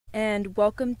And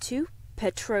welcome to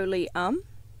Petrole-um,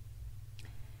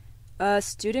 a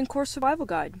student course survival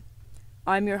guide.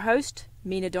 I'm your host,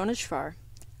 Mina Donishvar,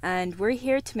 and we're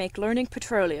here to make learning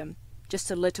petroleum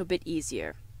just a little bit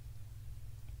easier.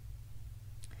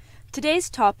 Today's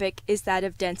topic is that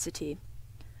of density,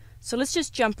 so let's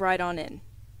just jump right on in.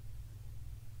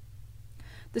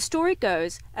 The story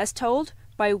goes as told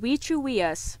by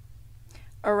Vitruvius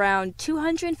around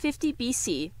 250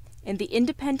 BC. In the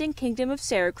independent kingdom of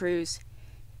Syracuse,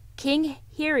 King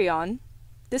Hieron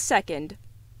II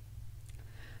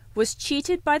was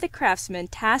cheated by the craftsman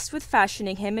tasked with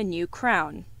fashioning him a new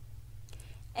crown.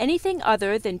 Anything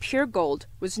other than pure gold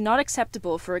was not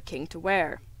acceptable for a king to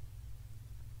wear.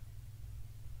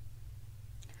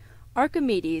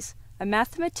 Archimedes, a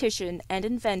mathematician and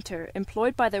inventor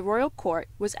employed by the royal court,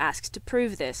 was asked to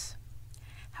prove this.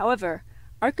 However,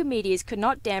 Archimedes could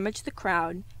not damage the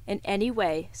crown in any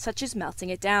way, such as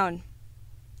melting it down.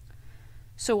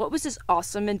 So what was this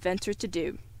awesome inventor to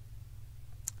do?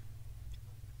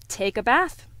 Take a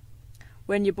bath.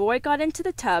 When your boy got into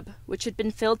the tub, which had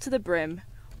been filled to the brim,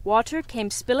 water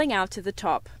came spilling out to the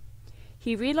top.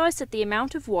 He realized that the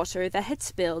amount of water that had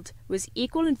spilled was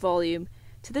equal in volume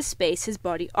to the space his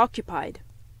body occupied.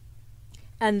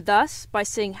 And thus, by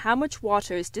seeing how much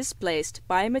water is displaced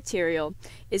by a material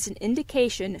is an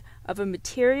indication of a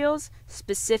material's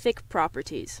specific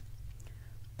properties.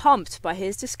 Pumped by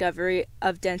his discovery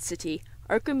of density,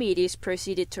 Archimedes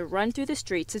proceeded to run through the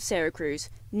streets of Syracuse,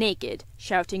 naked,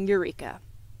 shouting Eureka.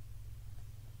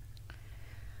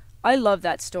 I love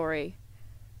that story,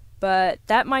 but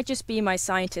that might just be my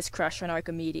scientist crush on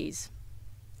Archimedes.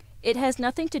 It has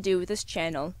nothing to do with this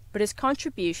channel, but his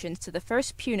contributions to the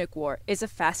First Punic War is a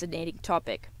fascinating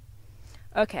topic.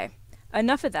 Okay,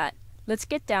 enough of that. Let's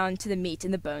get down to the meat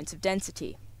and the bones of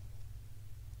density.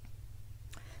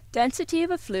 Density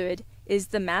of a fluid is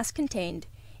the mass contained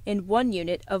in 1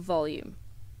 unit of volume.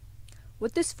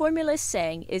 What this formula is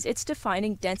saying is it's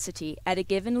defining density at a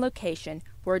given location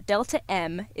where delta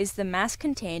M is the mass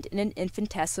contained in an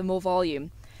infinitesimal volume,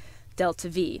 delta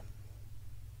V.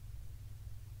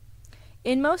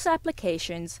 In most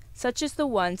applications, such as the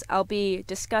ones I'll be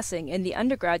discussing in the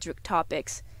undergraduate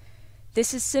topics,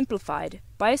 this is simplified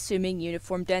by assuming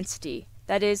uniform density,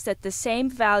 that is, that the same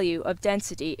value of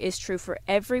density is true for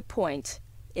every point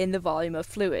in the volume of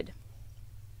fluid.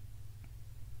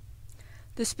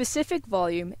 The specific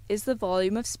volume is the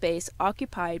volume of space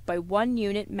occupied by 1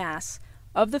 unit mass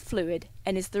of the fluid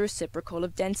and is the reciprocal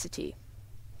of density.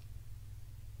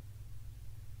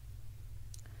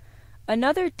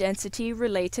 Another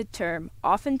density-related term,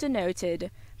 often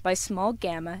denoted by small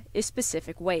gamma, is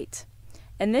specific weight,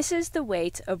 and this is the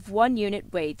weight of 1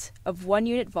 unit weight of 1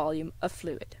 unit volume of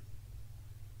fluid.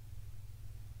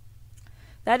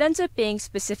 That ends up being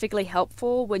specifically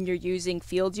helpful when you're using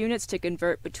field units to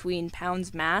convert between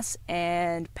pounds mass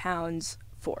and pounds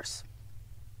force.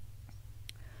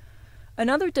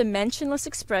 Another dimensionless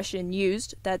expression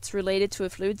used that's related to a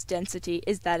fluid's density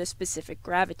is that of specific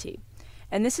gravity.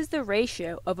 And this is the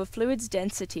ratio of a fluid's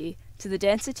density to the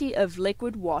density of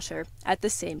liquid water at the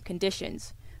same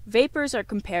conditions. Vapors are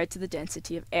compared to the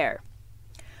density of air.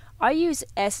 I use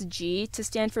SG to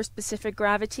stand for specific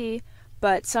gravity,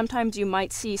 but sometimes you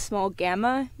might see small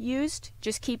gamma used.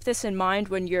 Just keep this in mind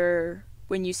when you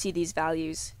see these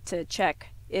values to check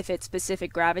if it's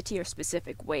specific gravity or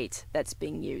specific weight that's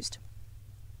being used.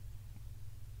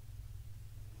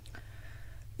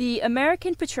 The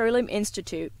American Petroleum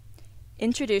Institute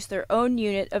introduced their own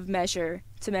unit of measure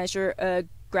to measure a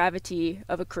gravity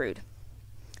of a crude.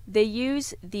 They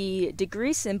use the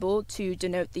degree symbol to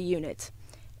denote the unit,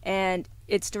 and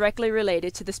it's directly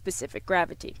related to the specific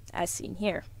gravity, as seen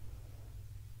here.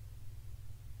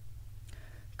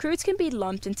 Crudes can be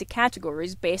lumped into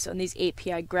categories based on these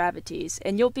API gravities,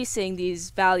 and you'll be seeing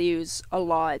these values a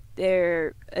lot.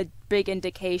 They're a big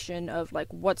indication of like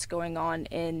what's going on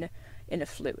in a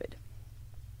fluid.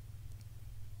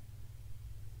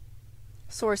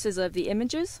 Sources of the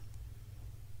images.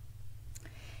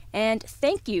 And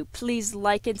thank you. Please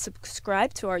like and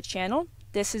subscribe to our channel.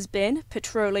 This has been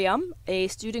Petroleum, a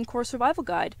student course survival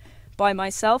guide by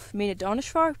myself, Mina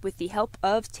Donishvar, with the help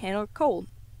of Tanner Cole.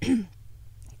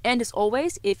 And as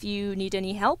always, if you need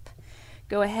any help,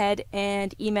 go ahead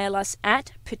and email us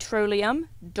at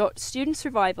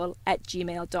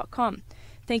petroleum.studentsurvival@gmail.com.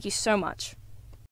 Thank you so much.